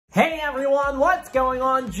everyone, what's going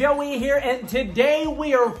on? Joey here, and today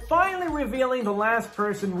we are finally revealing the last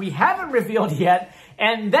person we haven't revealed yet,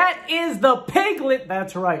 and that is the Piglet.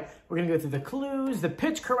 That's right. We're going to go through the clues, the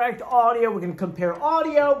pitch correct audio, we're going to compare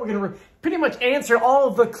audio, we're going to pretty much answer all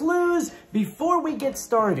of the clues. Before we get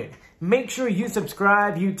started, make sure you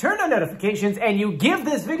subscribe, you turn on notifications, and you give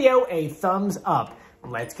this video a thumbs up.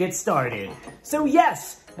 Let's get started. So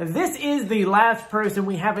yes, this is the last person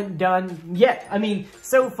we haven't done yet. I mean,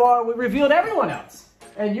 so far we revealed everyone else.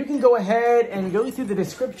 And you can go ahead and go through the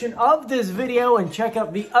description of this video and check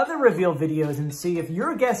out the other reveal videos and see if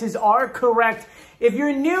your guesses are correct. If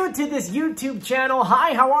you're new to this YouTube channel,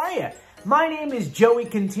 hi, how are you? My name is Joey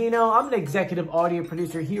Contino. I'm an executive audio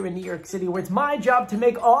producer here in New York City, where it's my job to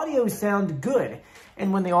make audio sound good.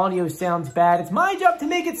 And when the audio sounds bad, it's my job to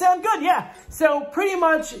make it sound good, yeah. So pretty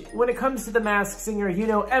much when it comes to The Masked Singer, you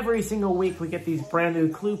know, every single week we get these brand new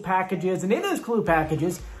clue packages. And in those clue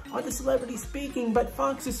packages are the celebrities speaking. But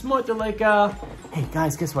Fox is smart. They're like, hey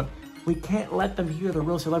guys, guess what? We can't let them hear the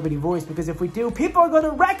real celebrity voice, because if we do, people are going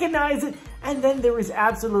to recognize it. And then there is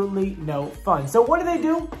absolutely no fun. So what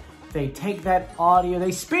do? They take that audio,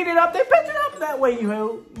 they speed it up, they pitch it up. That way you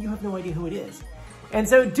have no idea who it is. And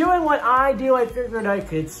so doing what I do, I figured I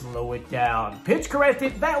could slow it down. Pitch correct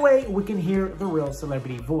it, that way we can hear the real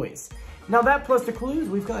celebrity voice. Now that plus the clues,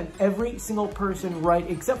 we've got every single person right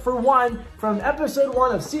except for one from episode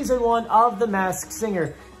 1 of season 1 of The Masked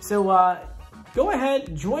Singer. So go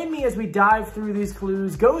ahead, join me as we dive through these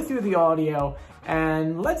clues, go through the audio,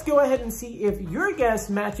 and let's go ahead and see if your guess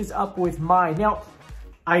matches up with mine. Now,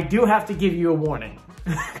 I do have to give you a warning,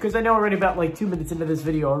 because I know already about like 2 minutes into this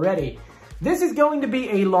video already. This is going to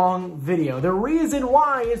be a long video. The reason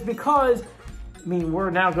why is because, I mean, we're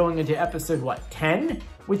now going into episode, what, 10?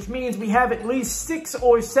 Which means we have at least 6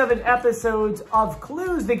 or 7 episodes of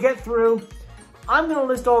clues to get through. I'm going to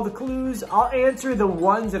list all the clues. I'll answer the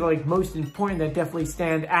ones that are like most important, that definitely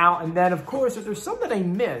stand out. And then, of course, if there's some that I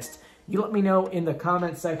missed, you let me know in the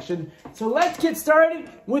comment section. So let's get started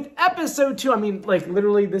with episode 2. I mean, like,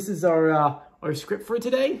 literally, this is our script for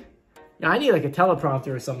today. Now, I need like a teleprompter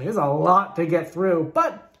or something. There's a lot to get through,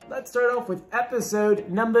 but let's start off with episode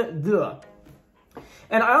number 2.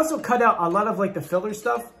 And I also cut out a lot of like the filler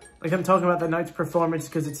stuff. Like I'm talking about the night's performance,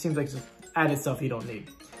 because it seems like just added stuff you don't need.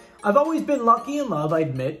 I've always been lucky in love, I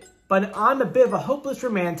admit, but I'm a bit of a hopeless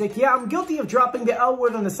romantic. Yeah, I'm guilty of dropping the L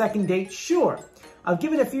word on the second date, sure. I've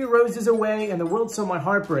given a few roses away and the world saw my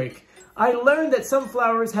heartbreak. I learned that some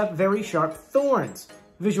flowers have very sharp thorns.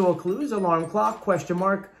 Visual clues, alarm clock, question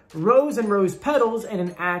mark, rose and rose petals, and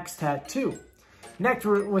an axe tattoo. Next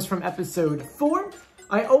was from episode 4.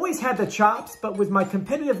 I always had the chops, but with my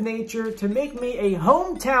competitive nature to make me a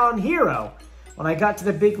hometown hero. When I got to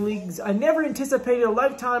the big leagues, I never anticipated a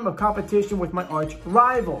lifetime of competition with my arch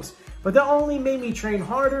rivals. But that only made me train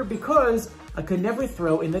harder, because I could never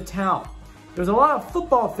throw in the towel. There's a lot of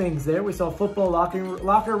football things there. We saw football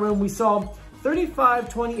locker room. We saw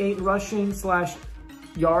 35-28 rushing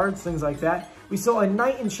 / yards, things like that. We saw a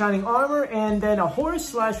knight in shining armor, and then a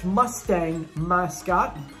horse / Mustang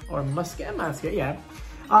mascot, or mascot, yeah.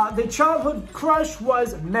 The childhood crush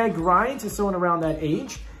was Meg Ryan, to someone around that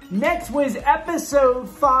age. Next was episode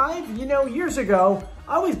 5. You know, years ago,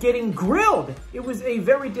 I was getting grilled. It was a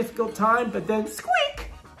very difficult time, but then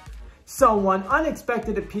squeak! Someone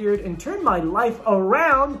unexpected appeared and turned my life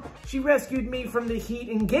around. She rescued me from the heat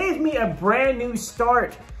and gave me a brand new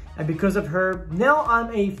start. And because of her, now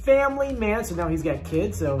I'm a family man. So now he's got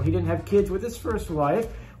kids, so he didn't have kids with his first wife,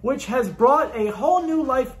 which has brought a whole new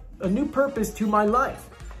life, a new purpose to my life.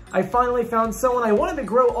 I finally found someone I wanted to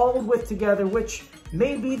grow old with together, which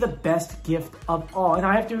may be the best gift of all. And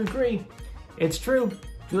I have to agree, it's true.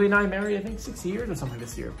 Julie and I married, I think, 6 years or something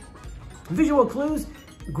this year. Visual clues,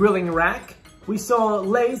 grilling rack. We saw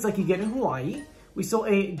lays like you get in Hawaii. We saw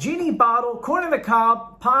a genie bottle, corn on the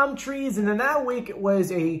cob, palm trees, and then that week it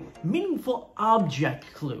was a meaningful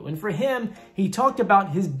object clue. And for him, he talked about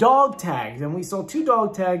his dog tags, and we saw 2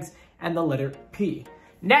 dog tags and the letter P.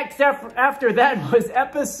 Next, after that was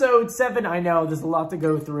episode 7. I know, there's a lot to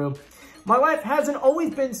go through. My life hasn't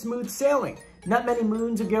always been smooth sailing. Not many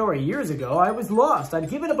moons ago or years ago, I was lost.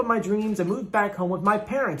 I'd given up on my dreams and moved back home with my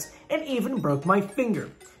parents, and even broke my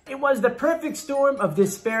finger. It was the perfect storm of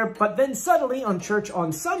despair, but then suddenly on church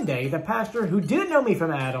on Sunday, the pastor, who didn't know me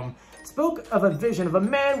from Adam, spoke of a vision of a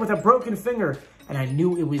man with a broken finger, and I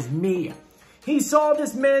knew it was me. He saw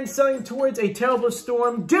this man sailing towards a terrible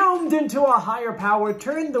storm, doomed into a higher power,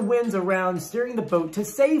 turned the winds around, steering the boat to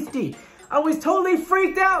safety. I was totally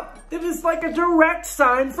freaked out. It was like a direct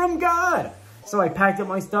sign from God. So I packed up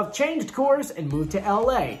my stuff, changed course, and moved to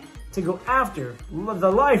LA. to go after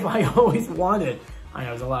the life I always wanted. I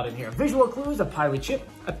know there's a lot in here. Visual clues, a pirate ship,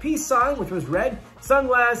 a peace sign, which was red,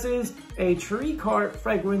 sunglasses, a tree cart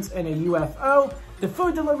fragrance, and a UFO. The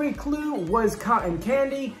food delivery clue was cotton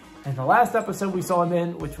candy. And the last episode we saw him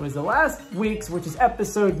in, which was the last week's, which is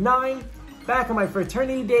episode 9. Back in my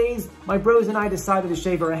fraternity days, my bros and I decided to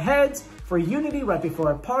shave our heads for unity right before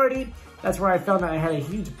our party. That's where I found that I had a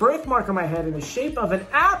huge birthmark on my head in the shape of an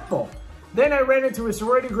apple. Then I ran into a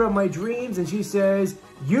sorority girl in my dreams and she says,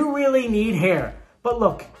 "You really need hair." But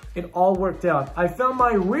look, it all worked out. I found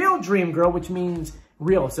my real dream girl, which means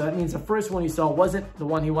real. So that means the first one you saw wasn't the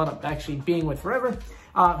one he wound up actually being with forever,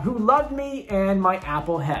 who loved me and my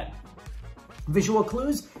apple head. Visual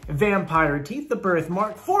clues, vampire teeth, the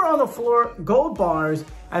birthmark, 4 on the floor, gold bars,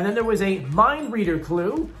 and then there was a mind reader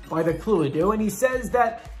clue by the Cluedo, and he says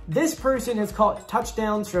that this person has caught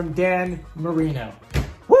touchdowns from Dan Marino.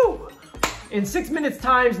 Woo! In 6 minutes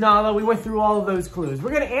times, Nala, we went through all of those clues.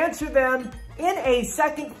 We're gonna answer them in a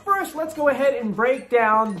second. First, let's go ahead and break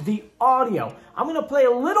down the audio. I'm gonna play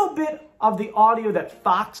a little bit of the audio that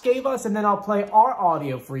Fox gave us, and then I'll play our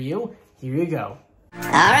audio for you. Here you go.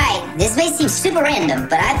 Alright, this may seem super random,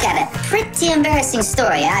 but I've got a pretty embarrassing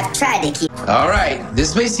story I've tried to keep. Alright,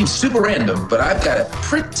 this may seem super random, but I've got a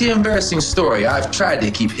pretty embarrassing story I've tried to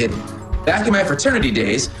keep hidden. Back in my fraternity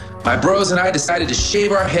days, my bros and I decided to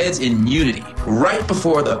shave our heads in unity, right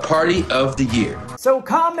before the party of the year. So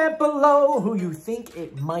comment below who you think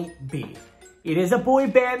it might be. It is a boy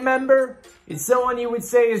band member. It's someone you would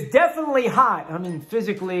say is definitely hot. I mean,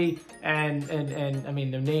 physically, and I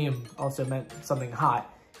mean, their name also meant something hot.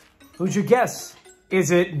 Who's your guess?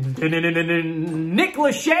 Is it Nick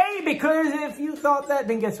Lachey? Because if you thought that,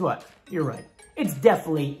 then guess what? You're right. It's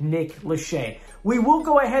definitely Nick Lachey. We will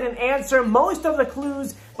go ahead and answer most of the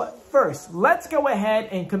clues, but first, let's go ahead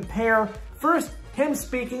and compare first him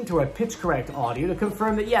speaking to a pitch correct audio to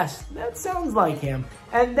confirm that yes, that sounds like him.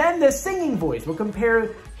 And then the singing voice. We'll compare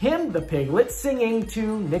him, the Piglet, singing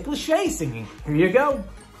to Nick Lachey singing. Here you go.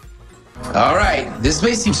 Alright, this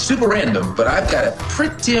may seem super random, but I've got a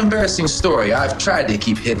pretty embarrassing story I've tried to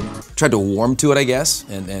keep hidden. Tried to warm to it, I guess,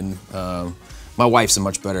 and my wife's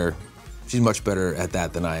she's much better at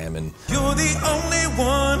that than I am. And you're the only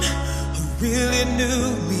one who really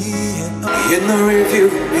knew me in the review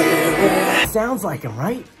mirror. Sounds like him,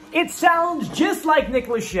 right? It sounds just like Nick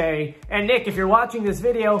Lachey. And Nick, if you're watching this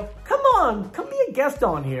video, come on, come be a guest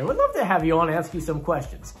on here. We'd love to have you on and ask you some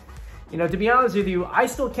questions. You know, to be honest with you, I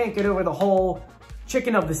still can't get over the whole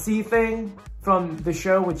chicken of the sea thing from the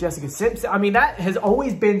show with Jessica Simpson. I mean, that has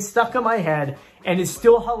always been stuck in my head and is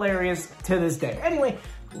still hilarious to this day. Anyway,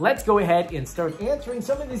 let's go ahead and start answering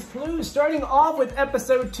some of these clues. Starting off with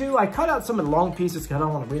episode 2, I cut out some of the long pieces because I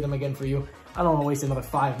don't want to read them again for you. I don't want to waste another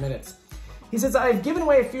 5 minutes. He says, I've given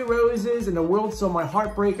away a few roses and the world saw my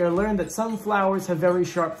heartbreak. I learned that some flowers have very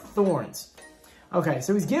sharp thorns. Okay,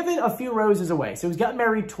 so he's given a few roses away. So he's got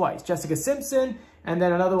married twice. Jessica Simpson, and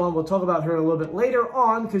then another one, we'll talk about her a little bit later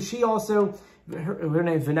on, because she also, her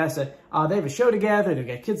name's Vanessa. They have a show together, they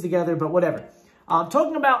got kids together, but whatever.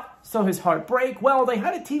 Talking about his heartbreak, well, they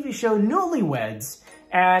had a TV show, Newlyweds,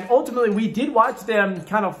 and ultimately we did watch them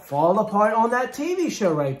kind of fall apart on that TV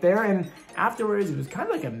show right there, and afterwards it was kind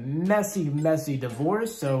of like a messy, messy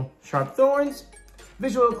divorce, so sharp thorns.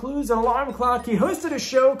 Visual clues, an alarm clock. He hosted a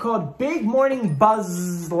show called Big Morning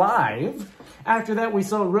Buzz Live. After that, we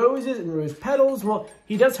saw roses and rose petals. Well,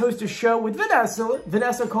 he does host a show with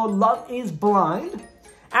Vanessa called Love is Blind.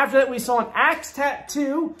 After that, we saw an Axe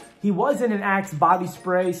tattoo. He was in an Axe body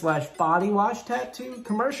spray / body wash tattoo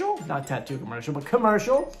commercial. Not tattoo commercial, but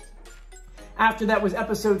commercial. After that was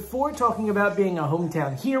episode 4, talking about being a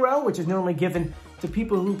hometown hero, which is normally given to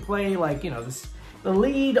people who play, like, you know, the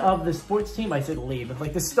lead of the sports team. I said lead, but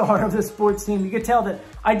like the star of the sports team. You could tell that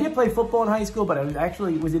I did play football in high school, but I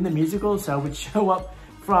was in the musical, so I would show up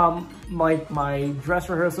from my dress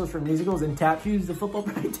rehearsals for musicals and tap shoes to football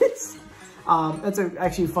practice. That's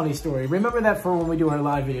actually a funny story. Remember that for when we do our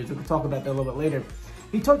live videos. We'll talk about that a little bit later.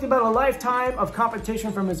 He talked about a lifetime of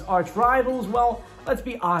competition from his arch rivals. Well, let's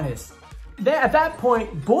be honest. At that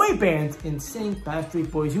point, boy bands, NSYNC,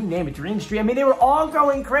 Backstreet Boys, you name it, Dream Street, I mean, they were all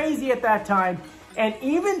going crazy at that time. And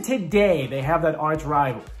even today, they have that arch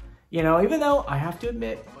rival. You know, even though I have to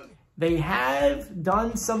admit, they have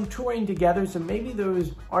done some touring together, so maybe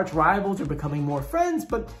those arch rivals are becoming more friends,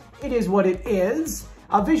 but it is what it is.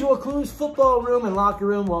 Visual clues, football room and locker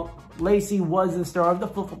room. Well, Lacey was the star of the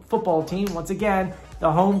football team. Once again, the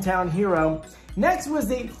hometown hero. Next was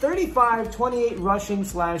the 35-28 rushing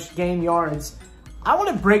 / game yards. I want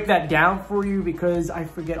to break that down for you because I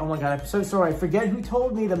forget. Oh my God, I'm so sorry. I forget who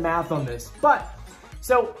told me the math on this. But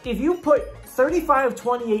So if you put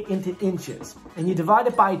 3528 into inches and you divide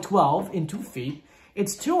it by 12 into feet,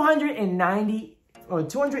 it's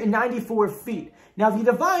 294 feet. Now, if you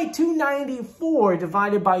divide 294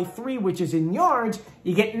 divided by 3, which is in yards,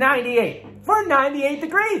 you get 98 for 98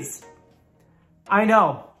 degrees. I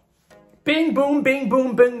know. Bing, boom, bing,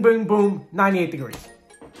 boom, bing, boom, boom, 98 degrees.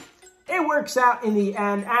 It works out in the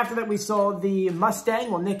end. After that, we saw the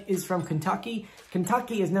Mustang. Well, Nick is from Kentucky.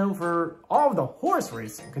 Kentucky is known for all of the horse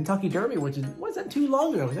racing. Kentucky Derby, which wasn't too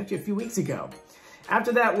long ago. It was actually a few weeks ago.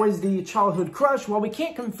 After that was the childhood crush. Well, we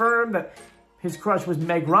can't confirm that his crush was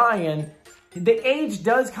Meg Ryan. The age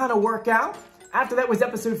does kind of work out. After that was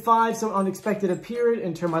episode 5, Some Unexpected Appeared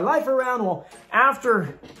and Turned My Life Around. Well,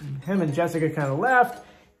 after him and Jessica kind of left,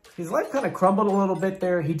 his life kind of crumbled a little bit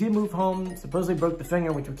there. He did move home, supposedly broke the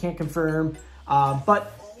finger, which we can't confirm.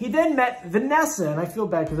 But he then met Vanessa, and I feel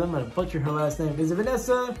bad because I'm going to butcher her last name. Is it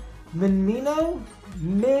Vanessa Minmino?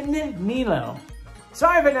 Minmino.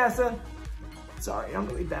 Sorry, Vanessa. Sorry, I'm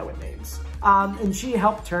really bad with names. And she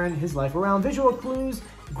helped turn his life around. Visual clues,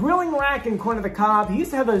 grilling rack in Corner of the Cob. He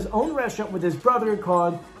used to have his own restaurant with his brother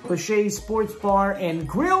called Lachey Sports Bar and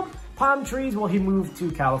Grill. Palm trees, well, he moved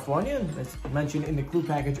to California, as mentioned in the clue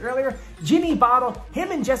package earlier. Jimmy Bottle, him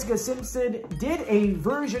and Jessica Simpson did a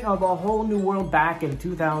version of A Whole New World back in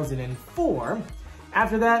 2004.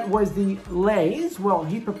 After that was the Lays. Well,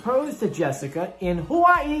 he proposed to Jessica in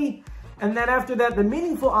Hawaii. And then after that, the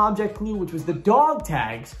meaningful object clue, which was the dog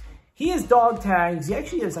tags. He has dog tags. He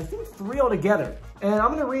actually has, I think, 3 altogether. And I'm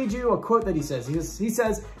going to read you a quote that he says. He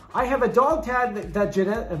says, I have a dog tag that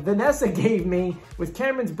Vanessa gave me with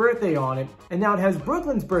Cameron's birthday on it, and now it has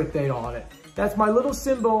Brooklyn's birthday on it. That's my little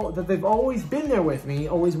symbol that they've always been there with me,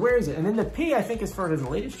 always wears it. And then the P, I think, is for his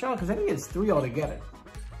latest child, because I think it's 3 altogether.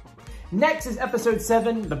 Next is episode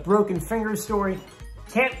 7, the broken finger story.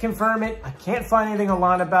 Can't confirm it. I can't find anything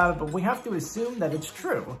online about it, but we have to assume that it's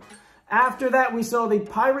true. After that, we saw the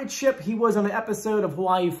pirate ship. He was on an episode of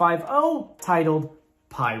Hawaii Five-0 titled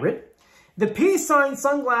Pirate. The peace sign,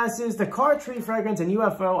 sunglasses, the car tree fragrance, and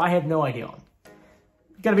UFO, I have no idea on.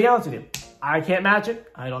 Gotta be honest with you, I can't match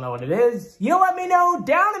it. I don't know what it is. You let me know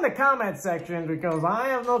down in the comments section because I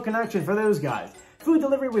have no connection for those guys. Food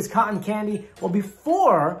delivery was cotton candy. Well,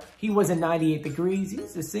 before he was in 98 Degrees, he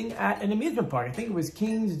used to sing at an amusement park. I think it was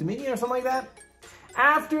King's Dominion or something like that.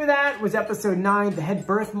 After that was episode 9, the head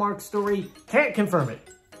birthmark story. Can't confirm it.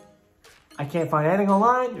 I can't find anything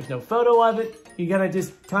online. There's no photo of it. You gotta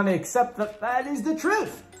just kind of accept that that is the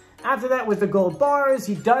truth. After that was the gold bars.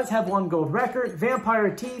 He does have 1 gold record.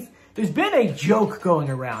 Vampire teeth. There's been a joke going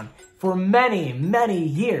around for many, many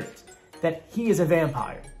years that he is a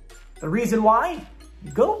vampire. The reason why?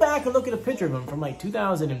 Go back and look at a picture of him from like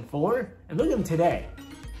 2004 and look at him today.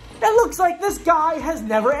 It looks like this guy has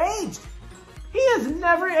never aged. He has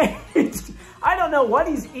never aged. I don't know what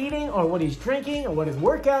he's eating or what he's drinking or what his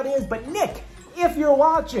workout is, but Nick, if you're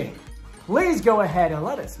watching, please go ahead and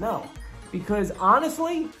let us know. Because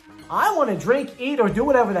honestly, I want to drink, eat, or do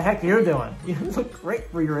whatever the heck you're doing. You look great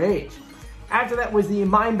for your age. After that was the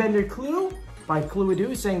Mindbender Clue by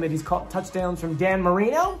Cluedo saying that he's caught touchdowns from Dan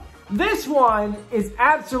Marino. This one is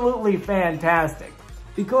absolutely fantastic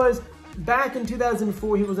because back in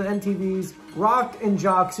 2004, he was on MTV's Rock and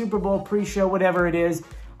Jock Super Bowl pre-show, whatever it is,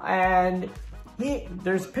 and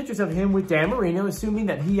there's pictures of him with Dan Marino, assuming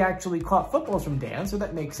that he actually caught footballs from Dan, so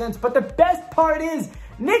that makes sense. But the best part is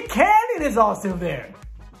Nick Cannon is also there.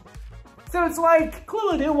 So it's like,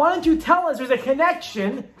 Cluedo, why don't you tell us there's a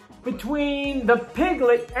connection between the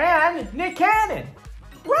Piglet and Nick Cannon?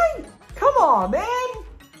 Right? Come on, man.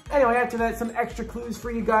 Anyway, after that, some extra clues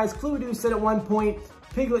for you guys. Cluedo said at one point,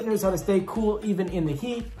 Piglet knows how to stay cool even in the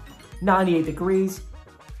heat, 98 degrees.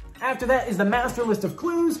 After that is the master list of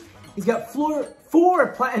clues. He's got 4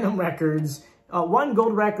 platinum records, 1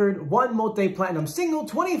 gold record, 1 multi-platinum single,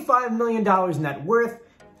 $25 million net worth,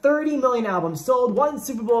 30 million albums sold, 1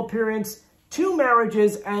 Super Bowl appearance, 2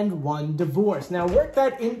 marriages, and 1 divorce. Now, work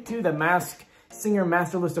that into the Masked Singer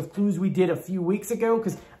master list of clues we did a few weeks ago,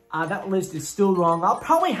 because that list is still wrong. I'll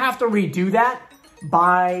probably have to redo that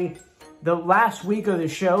by the last week of the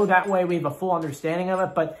show. That way we have a full understanding of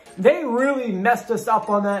it. But they really messed us up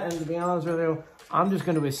on that. And to be honest with you, I'm just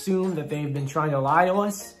going to assume that they've been trying to lie to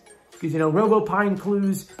us. Because, you know, RoboPine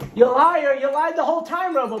clues, you liar, you lied the whole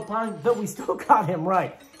time, RoboPine, but we still got him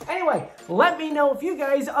right. Anyway, let me know if you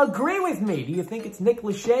guys agree with me. Do you think it's Nick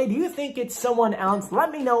Lachey? Do you think it's someone else? Let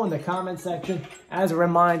me know in the comment section. As a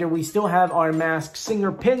reminder, we still have our Masked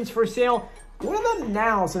Singer pins for sale. Order them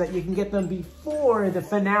now so that you can get them before the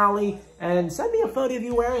finale. And send me a photo of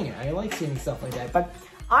you wearing it. I like seeing stuff like that. But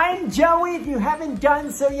I'm Joey. If you haven't done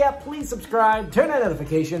so yet, please subscribe, turn on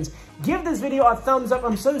notifications, give this video a thumbs up.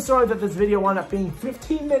 I'm so sorry that this video wound up being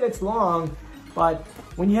 15 minutes long, but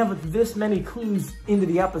when you have this many clues into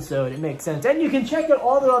the episode, it makes sense. And you can check out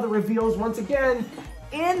all the other reveals once again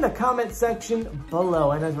in the comment section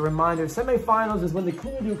below. And as a reminder, semifinals is when the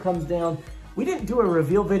clue dude comes down. We didn't do a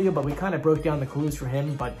reveal video, but we kind of broke down the clues for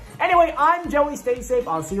him. But anyway, I'm Joey. Stay safe.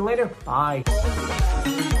 I'll see you later. Bye.